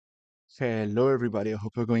Hello everybody, I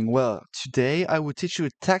hope you're going well. Today I will teach you a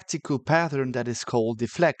tactical pattern that is called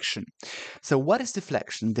deflection. So what is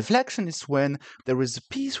deflection? Deflection is when there is a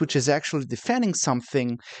piece which is actually defending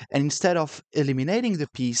something, and instead of eliminating the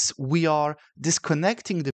piece, we are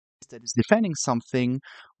disconnecting the piece that is defending something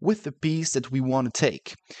with the piece that we want to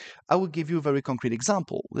take. I will give you a very concrete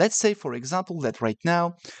example. Let's say, for example, that right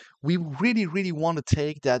now we really want to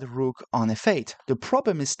take that rook on f8. The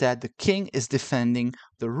problem is that the king is defending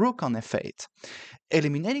the rook on f8.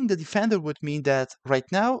 Eliminating the defender would mean that right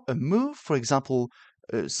now a move, for example,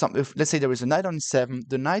 if let's say there is a knight on e7,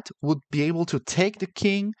 the knight would be able to take the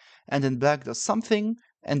king, and then black does something,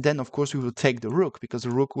 and then of course we will take the rook because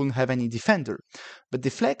the rook wouldn't have any defender. But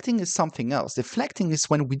deflecting is something else. Deflecting is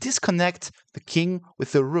when we disconnect the king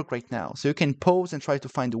with the rook right now. So you can pose and try to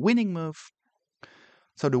find the winning move.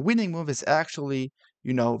 So the winning move is actually,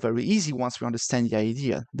 very easy once we understand the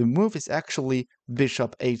idea. The move is actually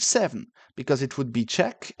bishop h7 because it would be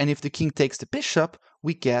check, and if the king takes the bishop,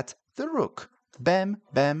 we get the rook. Bam,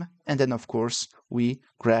 bam, and then of course we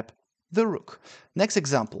grab the rook. Next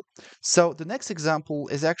example. So the next example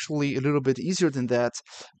is actually a little bit easier than that.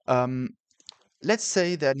 Let's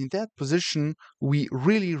say that in that position, we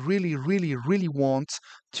really want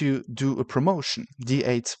to do a promotion,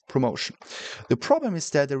 d8 promotion. The problem is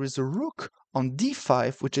that there is a rook on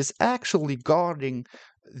d5, which is actually guarding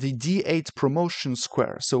the d8 promotion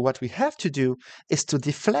square. So what we have to do is to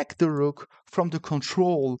deflect the rook from the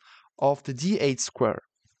control of the d8 square.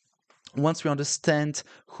 Once we understand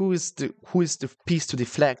who is the piece to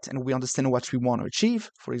deflect and we understand what we want to achieve,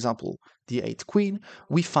 for example, d8 queen,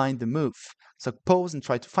 we find the move. So pose and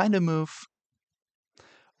try to find a move.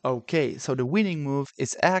 Okay, so the winning move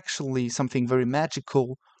is actually something very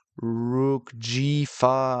magical, rook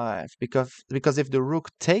g5, because if the rook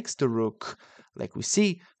takes the rook, like we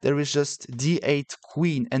see, there is just d8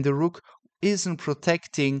 queen, and the rook isn't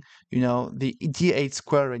protecting, the d8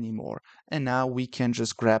 square anymore. And now we can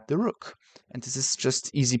just grab the rook. And this is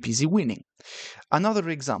just easy peasy winning. Another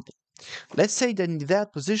example. Let's say that in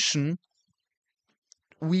that position,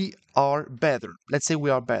 we are better. Let's say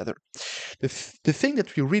we are better. The thing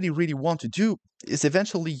that we really want to do is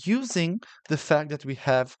eventually using the fact that we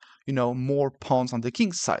have, more pawns on the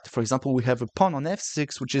king's side. For example, we have a pawn on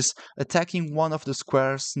f6, which is attacking one of the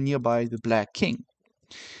squares nearby the black king.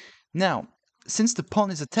 Now, since the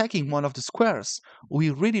pawn is attacking one of the squares,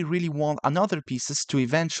 we really want another pieces to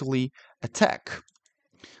eventually attack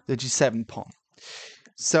the g7 pawn.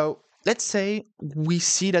 So let's say we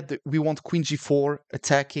see that we want queen g4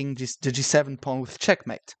 attacking the g7 pawn with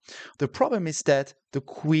checkmate. The problem is that the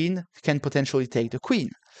queen can potentially take the queen.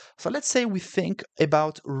 So let's say we think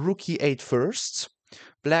about rook e8 first,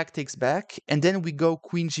 black takes back, and then we go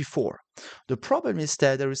queen g4. The problem is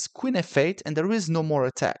that there is queen f8 and there is no more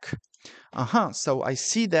attack. So I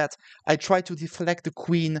see that I try to deflect the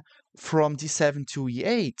queen from d7 to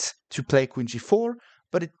e8 to play queen g4,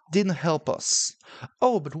 but it didn't help us.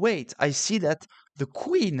 Oh, but wait, I see that the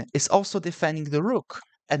queen is also defending the rook,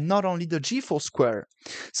 and not only the g4 square.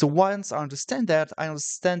 So once I understand that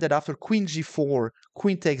after queen g4,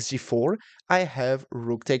 queen takes g4, I have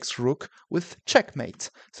rook takes rook with checkmate.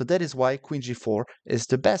 So that is why queen g4 is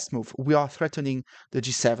the best move. We are threatening the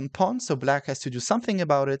g7 pawn, so black has to do something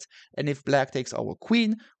about it, and if black takes our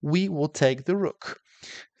queen, we will take the rook.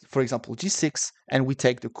 For example, g6, and we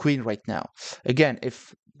take the queen right now. Again,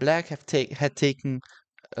 if black had taken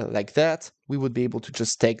like that, we would be able to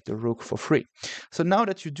just take the rook for free. So now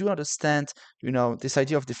that you do understand, this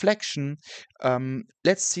idea of deflection,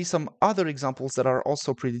 let's see some other examples that are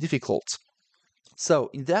also pretty difficult. So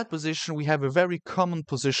in that position, we have a very common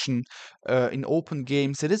position in open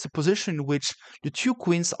games. It is a position in which the two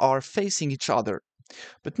queens are facing each other.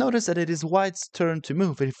 But notice that it is white's turn to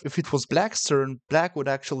move. If it was black's turn, black would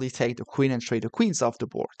actually take the queen and trade the queens off the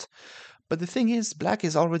board. But the thing is, black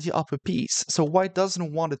is already up a piece, so white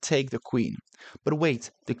doesn't want to take the queen. But wait,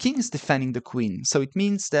 the king is defending the queen, so it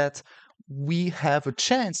means that we have a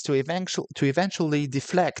chance to eventually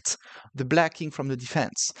deflect the black king from the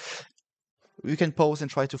defense. We can pose and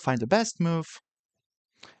try to find the best move.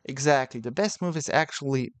 Exactly, the best move is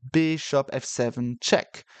actually bishop f7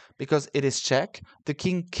 check, because it is check. The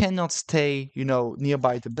king cannot stay,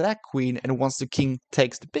 nearby the black queen, and once the king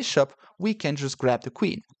takes the bishop, we can just grab the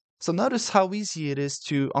queen. So notice how easy it is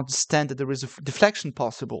to understand that there is a deflection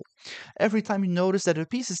possible. Every time you notice that a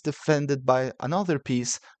piece is defended by another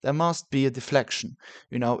piece, there must be a deflection.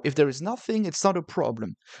 If there is nothing, it's not a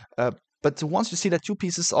problem. But once you see that two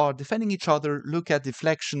pieces are defending each other, look at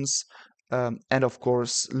deflections, and of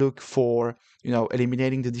course look for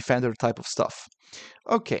eliminating the defender type of stuff.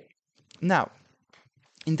 Okay, now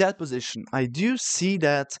in that position, I do see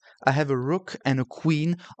that I have a rook and a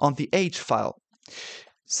queen on the h file.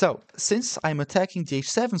 So, since I'm attacking the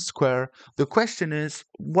h7 square, the question is,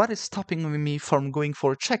 what is stopping me from going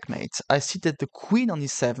for a checkmate? I see that the queen on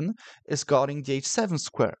e7 is guarding the h7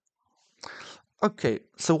 square. Okay,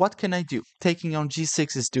 so what can I do? Taking on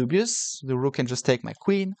g6 is dubious. The rook can just take my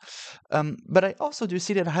queen. But I also do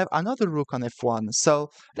see that I have another rook on f1. So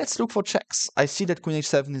let's look for checks. I see that queen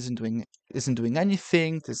h7 isn't doing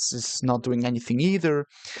anything. This is not doing anything either.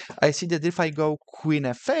 I see that if I go queen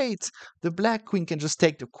f8, the black queen can just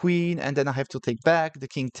take the queen, and then I have to take back. The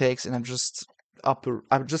king takes, and I just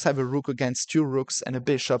have a rook against two rooks and a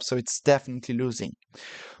bishop, so it's definitely losing.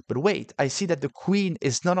 But wait, I see that the queen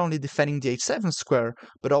is not only defending the h7 square,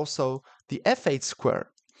 but also the f8 square.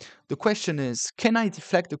 The question is, can I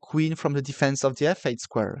deflect the queen from the defense of the f8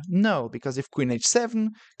 square? No, because if queen h7,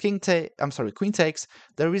 queen takes,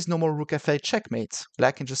 there is no more rook f8 checkmate.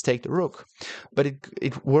 Black can just take the rook. But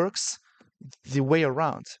it works the way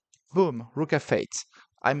around. Boom, rook f8.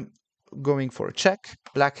 I'm going for a check.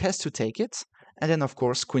 Black has to take it. And then, of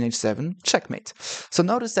course, queen h7, checkmate. So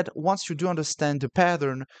notice that once you do understand the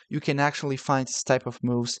pattern, you can actually find this type of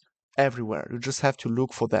moves everywhere. You just have to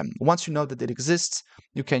look for them. Once you know that it exists,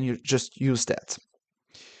 you can just use that.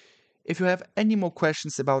 If you have any more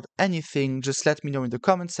questions about anything, just let me know in the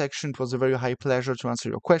comment section. It was a very high pleasure to answer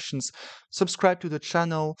your questions. Subscribe to the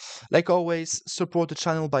channel. Like always, support the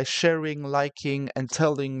channel by sharing, liking, and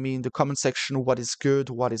telling me in the comment section what is good,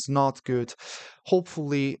 what is not good.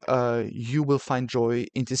 Hopefully, you will find joy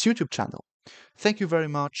in this YouTube channel. Thank you very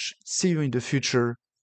much. See you in the future.